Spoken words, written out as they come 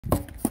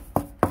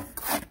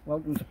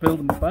welcome to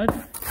Building with Bud.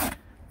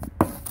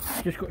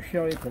 Just got to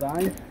show you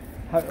today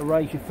how to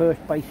raise your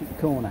first basic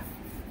corner.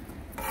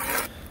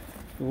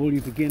 For all you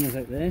beginners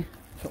out there,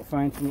 sort of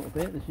fancy a little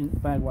bit, this isn't a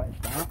bad way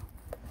to start.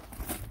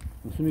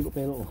 It's only got to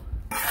be a little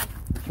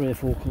 3 or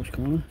 4 course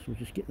corner, so we'll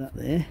just get that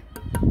there.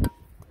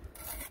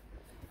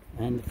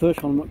 And the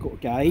first one I've not got a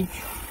gauge.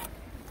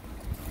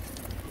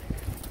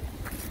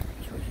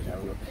 So let's just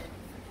have a look.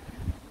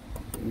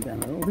 Bring it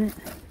down a little bit.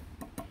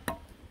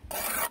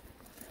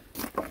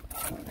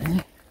 Right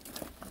there.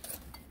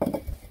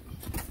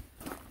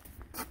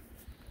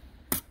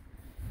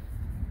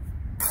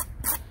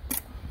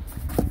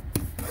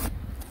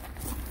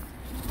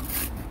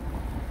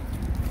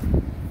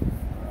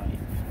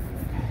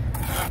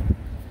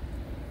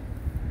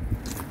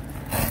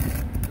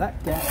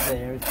 That gap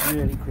there is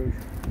really crucial.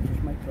 It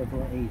just makes life a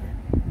lot easier.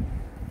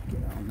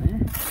 Get that on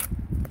there.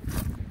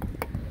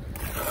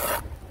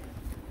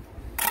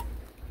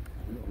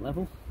 A little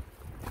level.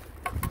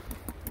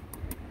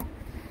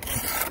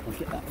 I'll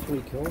get that 3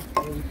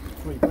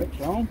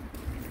 bricks on.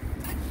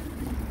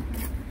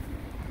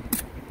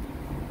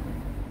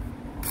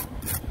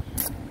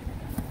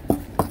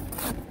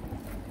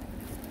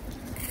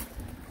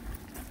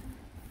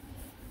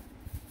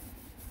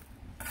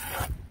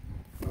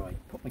 Right,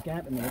 put my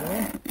gap in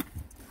there.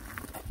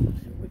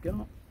 See what we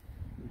got.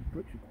 These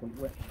bricks are quite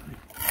wet.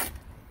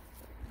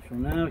 So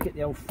now I get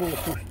the old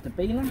 4-push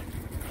stabiler.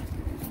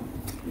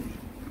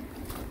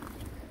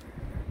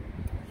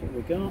 See what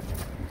we got.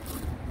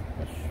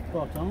 That's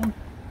spot on.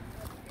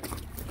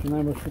 So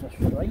now we'll set that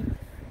straight.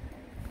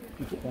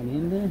 You get down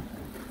in there.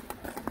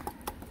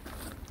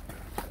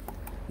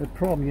 The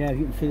problem you have,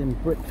 you can see them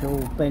bricks all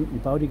bent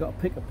and bowed. You've got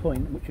to pick a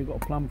point which you've got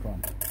to plumb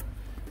from.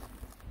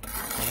 So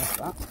that's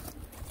that.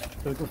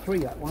 So we'll go 3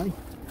 that way.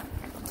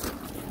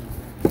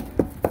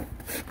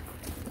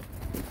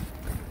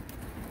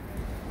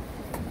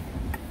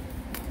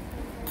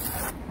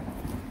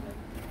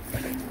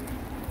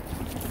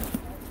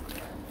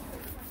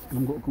 And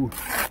I'm going to go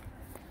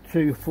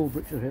 2 full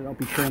bricks here, that'll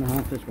be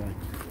 2.5 this way.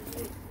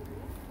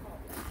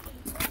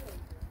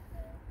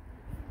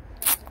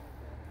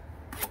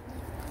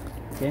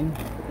 Again,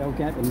 put the old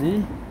gap in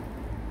there,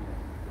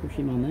 push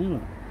him on there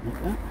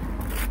like that.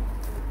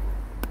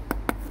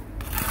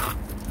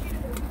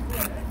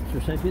 So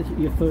say if this is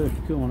your first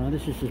corner,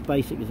 this is as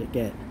basic as it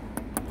gets.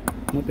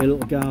 Might be a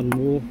little garden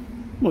wall,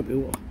 might be a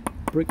little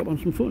brick up on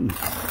some footing.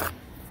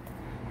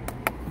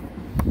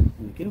 There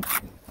we go.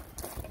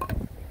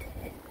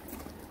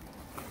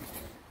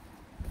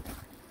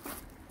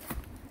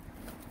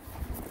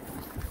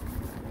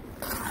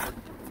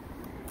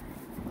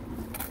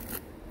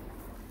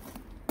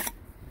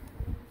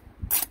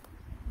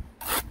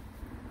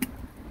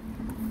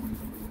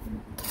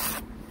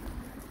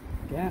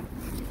 Gap.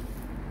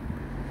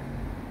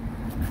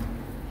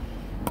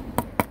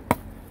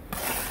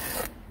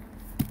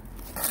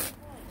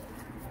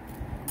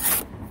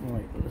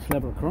 Right, let's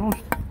level across.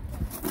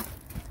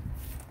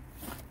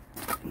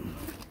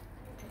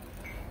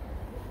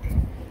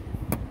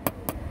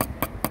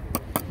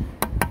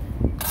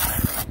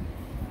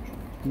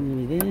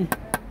 Nearly there.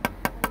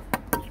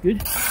 That's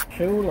good.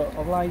 So look,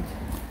 I've laid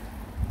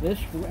this.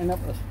 We'll end up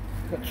with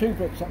got 2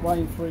 bricks that way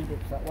and 3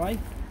 bricks that way.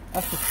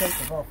 That's the shape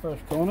of our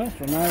first corner,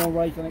 so now I'll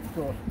raise the next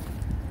course.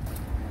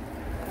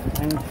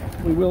 And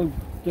we will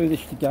do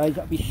this to gauge,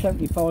 that'll be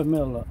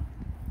 75mm look.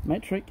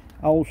 Metric,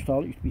 old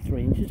style, it used to be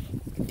 3 inches.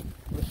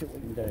 Let's see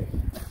what we can do.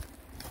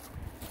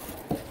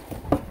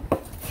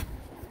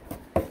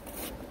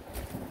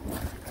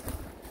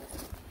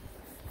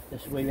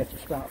 This is where you have to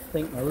start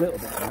thinking a little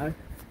bit now.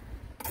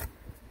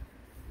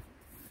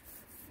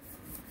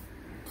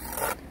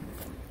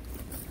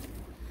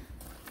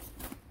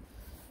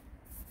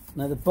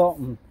 Now the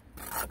bottom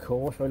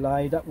course I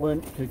laid, that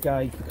weren't to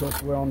gauge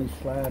because we're on these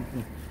slabs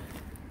and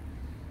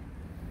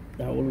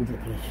they're all over the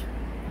place.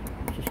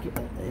 Let's just get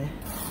that there.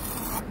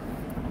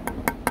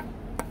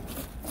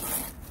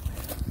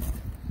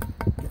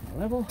 Get my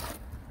level.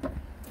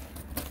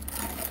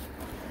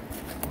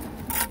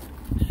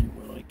 Let's see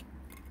what I like.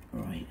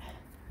 Right,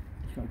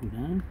 it's got to go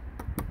down.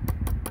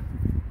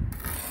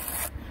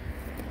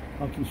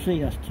 I can see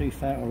that's too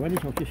fat already,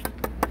 so I'll just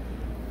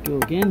go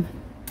again.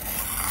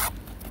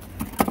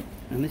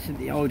 And this isn't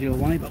the ideal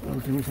way, but what I'll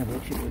do is have a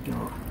look at what we've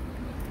got.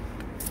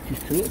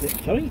 Just a little bit,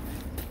 sorry.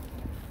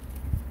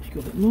 Just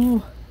got a bit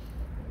more.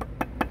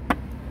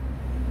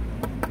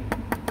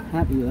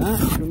 Happy with that.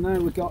 So now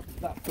we've got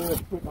that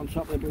first brick on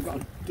top there, but we've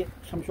got to get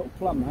some sort of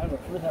plumb now.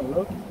 Let's have a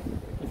look.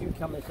 If you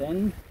come this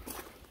end,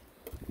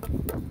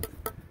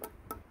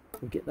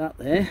 we'll get that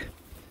there.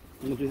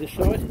 And we'll do this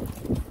side.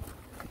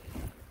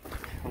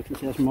 I can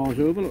see that's miles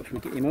over, look, so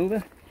we'll get him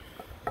over.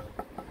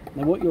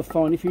 Now what you'll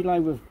find, if you lay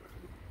with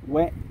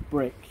wet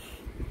bricks,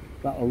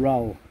 that'll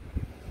roll.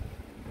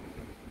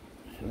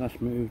 So that's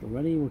moved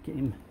already. We'll get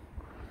him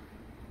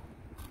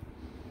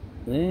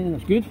there.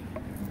 That's good.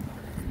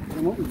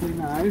 And what we do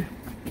now,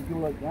 we go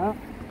like that.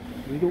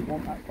 We don't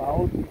want that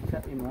fouled. We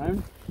tap him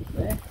round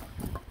there.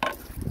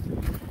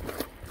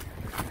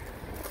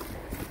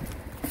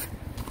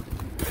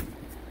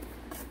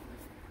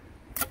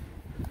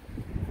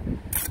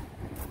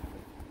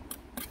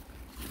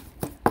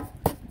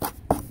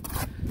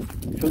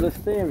 So the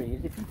theory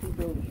is if you can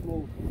build a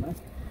small corner,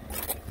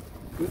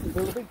 you can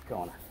build a big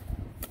corner.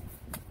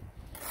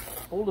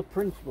 All the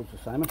principles are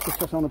the same, it's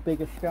just on a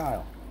bigger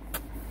scale.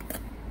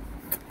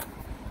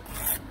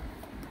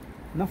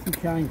 Nothing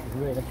changes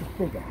really, it's just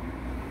bigger.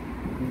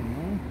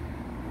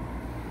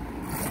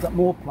 It's got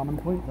more plumbing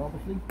points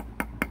obviously.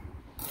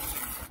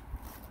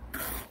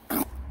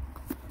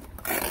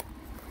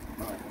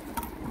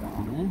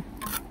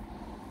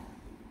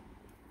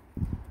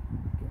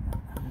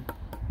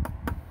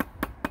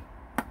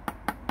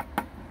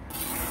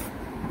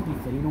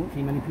 You don't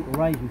see many people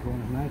raising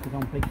corners now because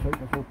on big streets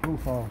that's all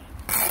profiles.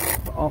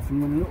 But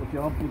often when a little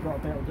job we've got a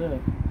bit of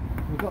dirt.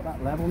 We've got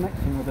that level, next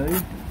thing we'll do,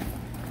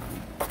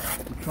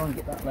 we'll try and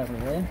get that level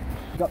there.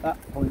 We've got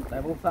that point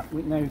level, that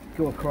we now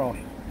go across.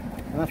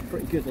 And that's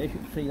pretty good there, you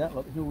can see that,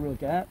 look, there's no real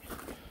gaps.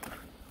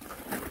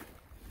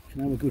 So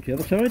now we'll go to the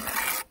other side.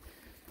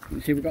 You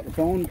can see we've got the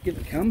bond, give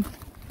it a come.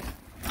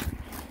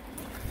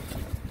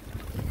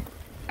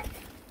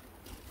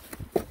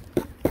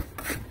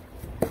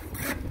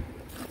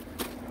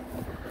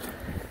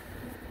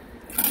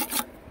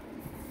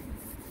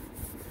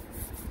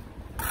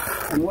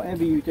 And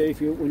whatever you do,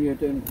 when you're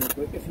doing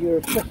brickwork,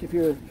 especially if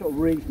you're sort of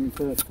reasoning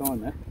first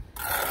timer,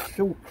 it's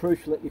so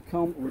crucial that you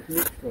come with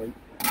mixed right.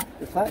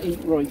 If that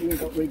ain't right, you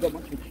ain't really got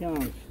much of a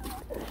chance.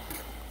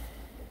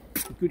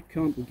 A good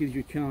comp will give you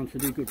a chance to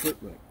do good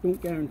brickwork.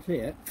 Don't guarantee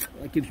it,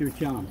 but it gives you a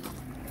chance.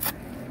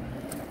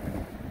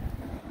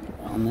 Put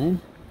that on there.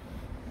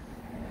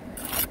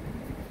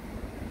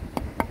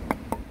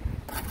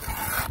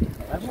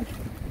 Level.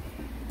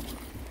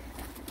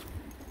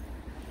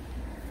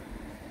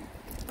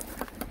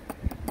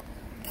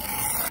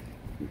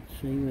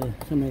 See where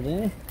some are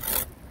there.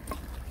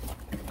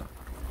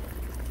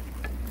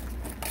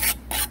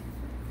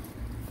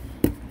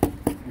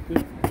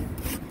 Good.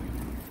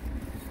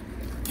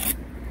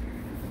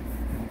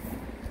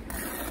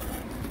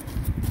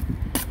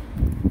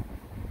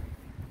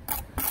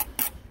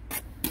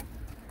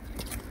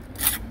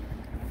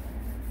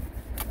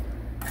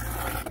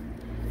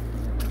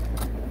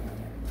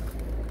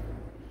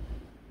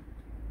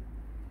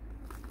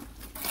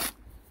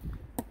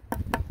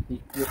 These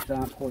bricks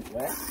aren't quite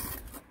wet.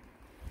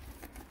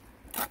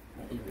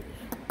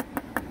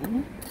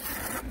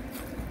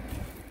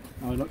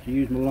 I like to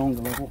use my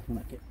longer level when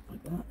I get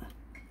like that.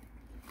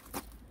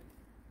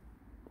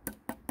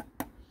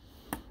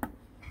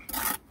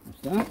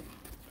 That's that.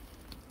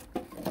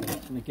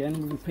 And again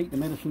we repeat the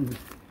medicine,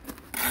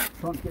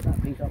 trying to get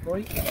that piece up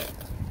right.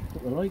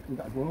 Put the light, we've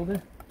got to go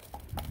over.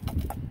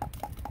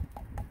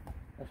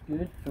 That's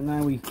good. So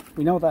now we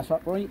know that's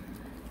up right.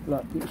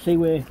 Look, you can see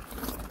where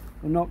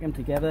we're knocking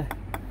together.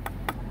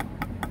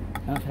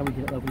 That's how we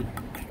get it lovely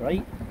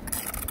straight.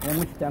 Then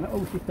we stand it,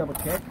 always just double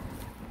check.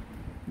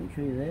 Make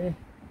sure you're there.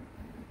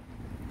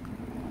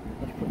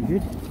 That's pretty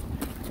good.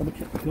 Double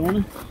check the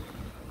corner.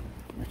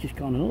 That's just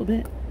gone a little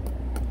bit.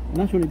 And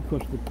that's only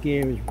because the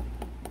gear is,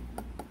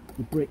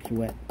 the bricks are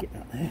wet. Get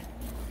that there.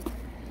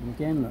 And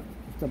again, look,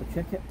 just double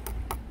check it.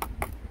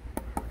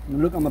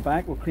 And look on the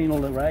back, we'll clean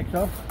all the rags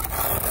off.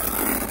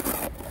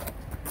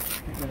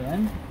 Get rid of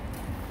them.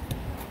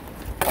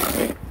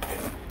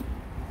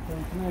 So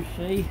you can now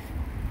see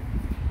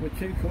we're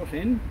 2 course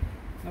in.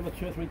 Another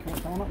 2 or 3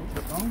 course on it, we'll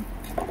put it on.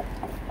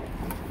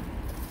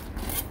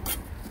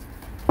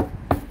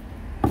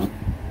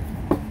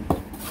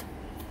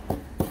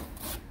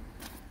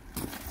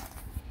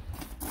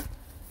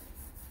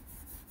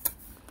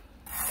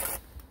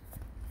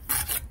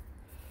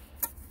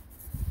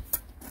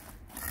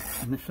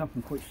 And there's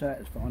something quite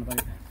satisfying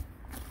about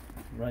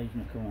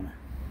raising a corner.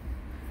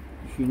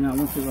 As you know,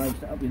 once you raise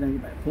that up, you then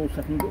get back 4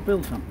 seconds, you've got to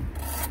build something.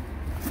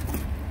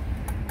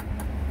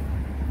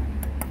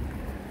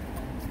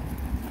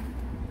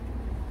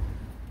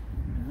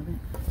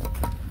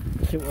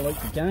 See what I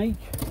like to gauge.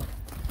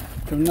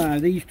 So now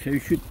these two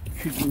should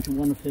go to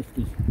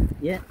 150.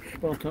 Yeah,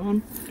 spot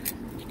on.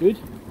 It's good.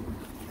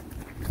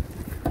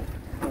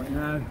 Right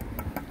now,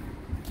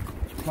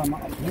 let's plumb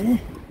it up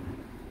there.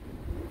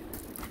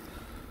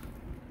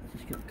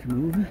 Just get the come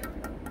over.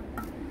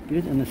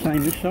 Good, and the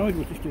same this side,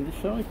 we'll just do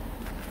this side.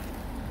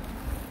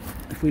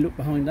 If we look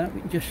behind that,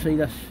 we can just see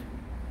this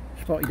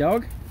spotty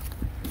dog.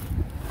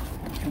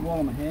 And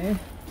while I'm here,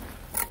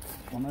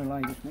 I'll now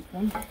lay this next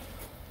one.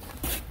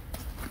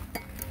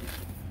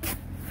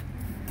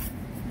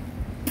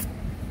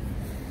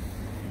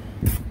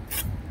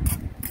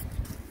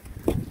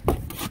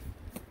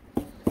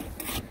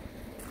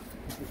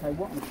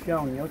 What I'm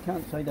showing you, I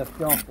can't say that's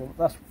gospel,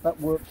 but that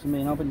works for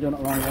me, and I've been doing it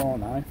a long while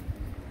now.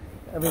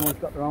 Everyone's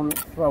got their own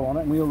throw on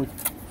it, and we all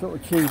sort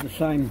of achieve the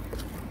same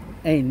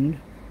end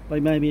by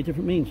maybe a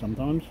different means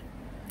sometimes.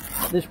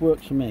 This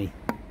works for me.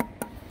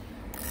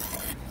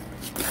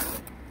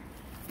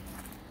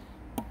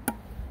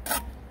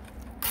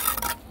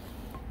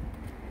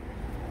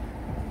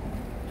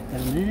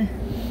 Down there.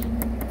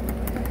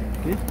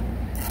 Good.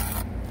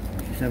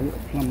 Just have a little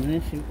plumb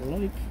there, see what we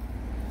like.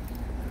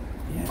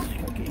 Yeah, just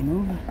got to get him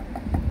over.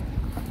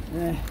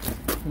 There.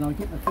 And I'll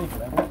get my fig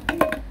level.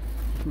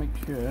 Just make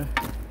sure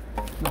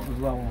Not as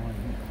low on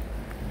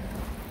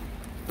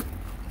it.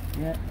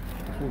 Yeah,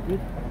 it's all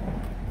good.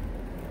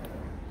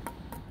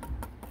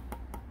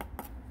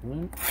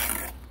 Brilliant.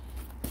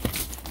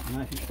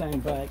 Now if you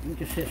stand back, you can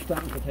just see it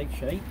starting to take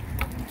shape.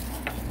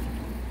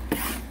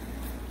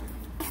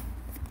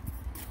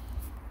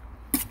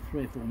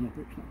 3 or 4 more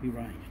bricks not be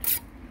raised.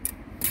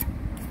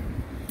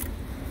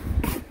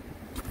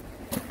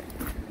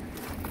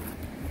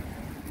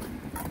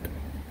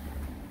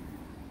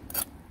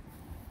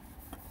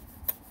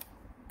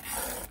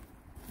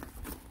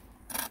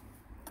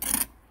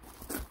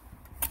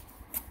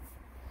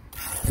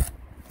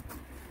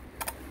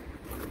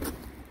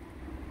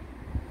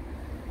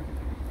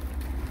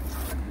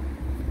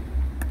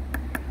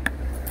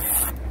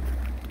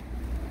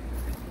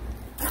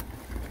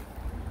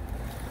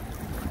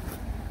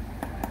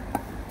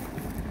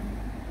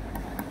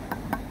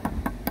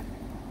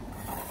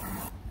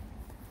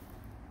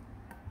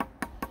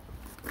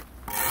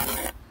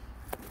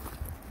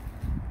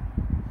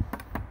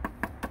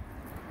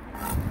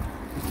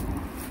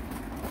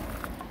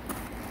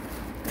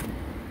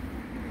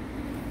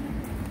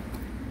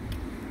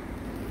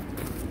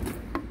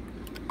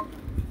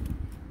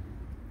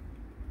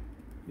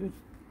 Good.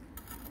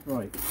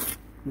 Right,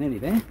 nearly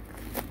there.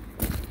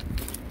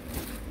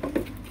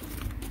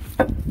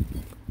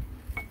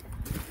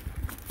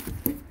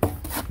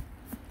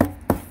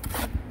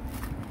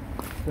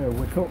 So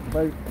we talked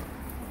about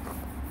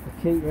the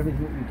key to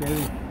everything that we do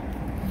is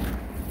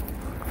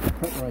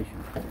preparation.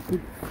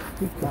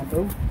 Good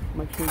campo.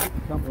 Make sure that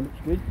the campo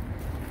looks good.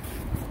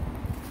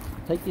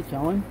 Take your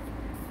time.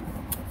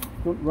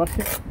 Don't rush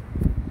it. Just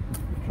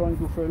try and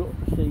go through a little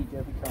procedure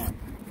every time.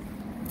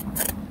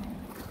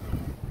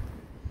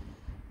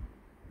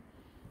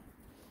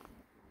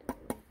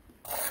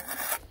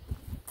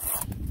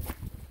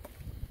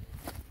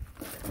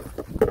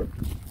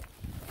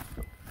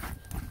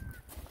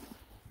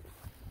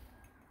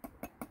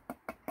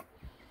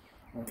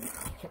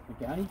 Check the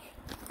gauge.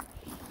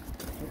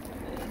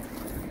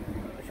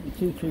 It should be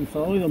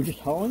 225. I'm just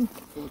high, so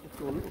we'll just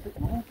go a little bit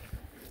more.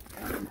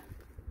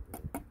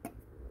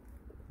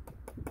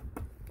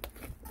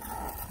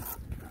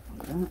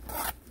 Like that.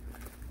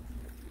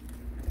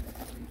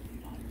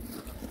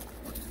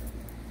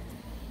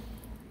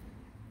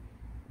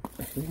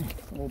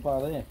 All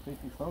bar there,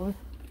 225.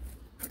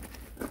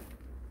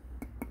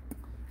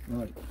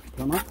 Right,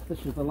 come up.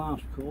 This is the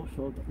last course,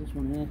 so I've got this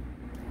one here.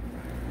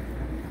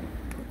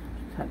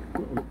 Tap, a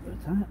little bit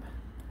of tap.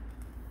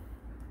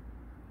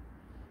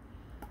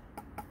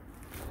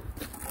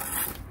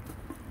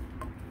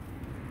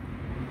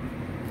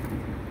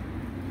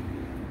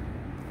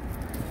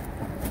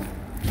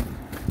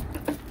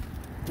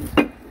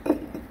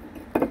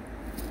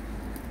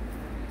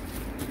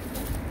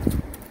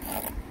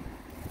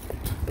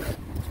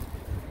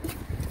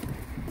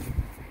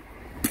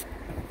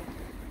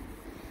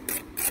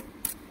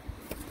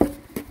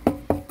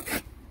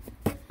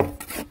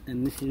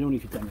 And this is only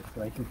for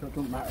demonstration, so it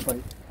doesn't matter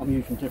about I'm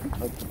using different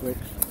types of bricks.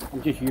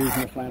 I'm just using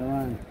this laying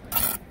around.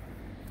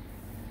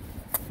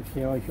 You see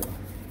how I should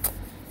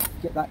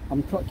get that?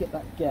 I'm trying to get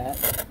that gap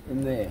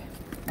in there.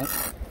 That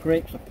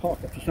creates a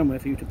pocket for somewhere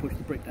for you to push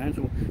the brick down.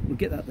 So we'll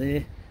get that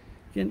there.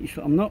 Gently,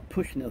 so I'm not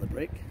pushing the other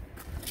brick.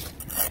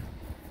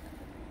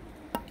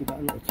 Give that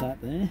a little tap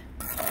there.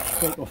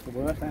 Straight off the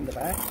work and the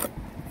back.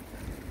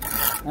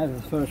 Out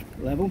of the first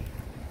level.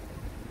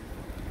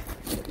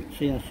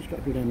 See how it's just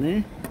got to go down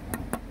there.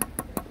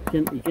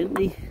 Gently,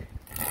 gently.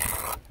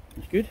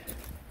 That's good.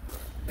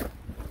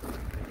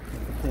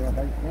 See that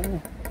out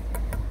there.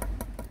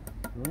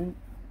 Brilliant.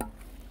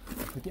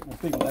 If we get my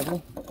big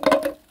level,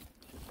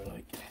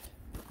 like.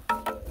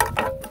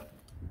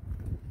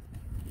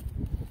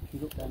 If you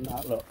look down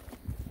that, look.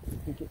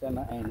 If you get down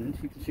that end,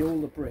 you can see all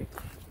the bricks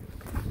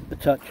are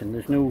touching.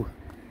 There's no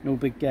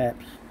big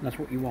gaps. That's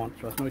what you want.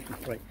 So it's nice and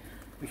straight.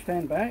 We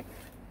stand back,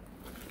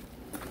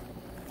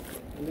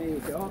 and there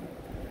you go.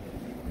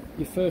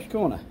 Your first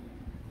corner.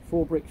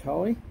 4 bricks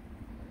high.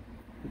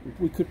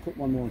 We could put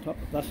one more on top,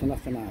 but that's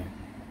enough for now.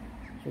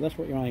 So that's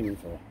what you're aiming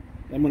for.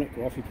 Then when it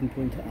goes off, you can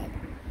point it up.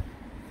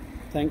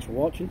 Thanks for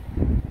watching.